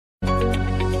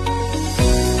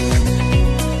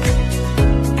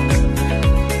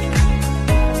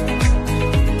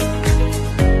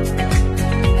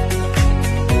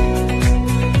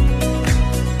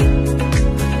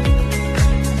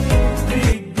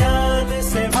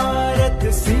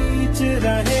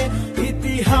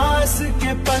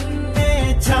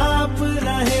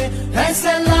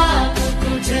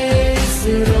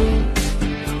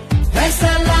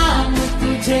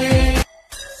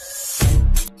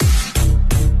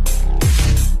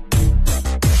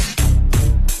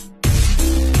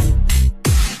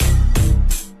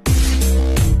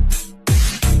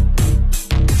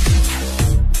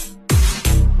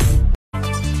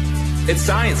It's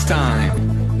science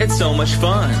time. It's so much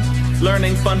fun.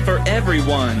 Learning fun for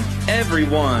everyone,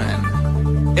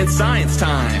 everyone. It's science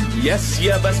time. Yes, you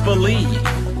best believe.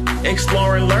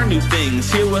 Explore and learn new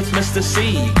things here with Mr.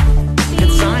 C.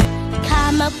 It's science.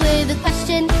 Come up with a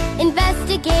question,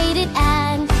 investigate it,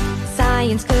 and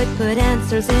science could put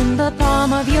answers in the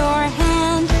palm of your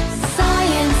hand.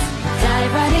 Science,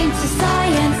 dive right into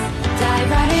science,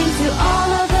 dive right into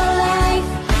all of the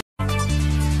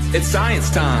life. It's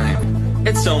science time.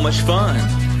 It's so much fun.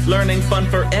 Learning fun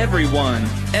for everyone,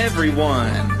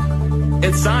 everyone.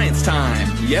 It's science time.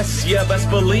 Yes, you best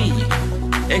believe.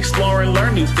 Explore and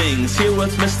learn new things here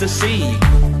with Mr. C.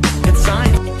 It's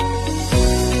science.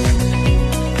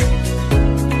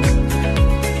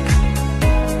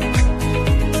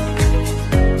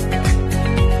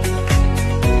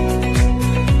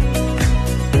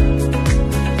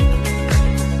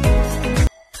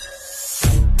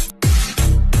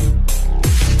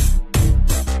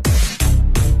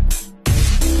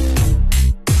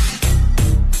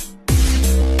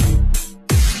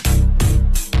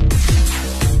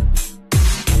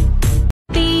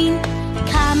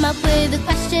 With a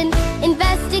question,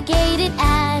 investigate it,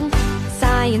 and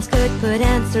science could put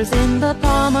answers in the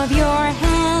palm of your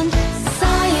hand.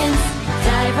 Science,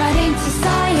 dive right into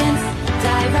science,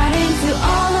 dive right into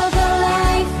all of the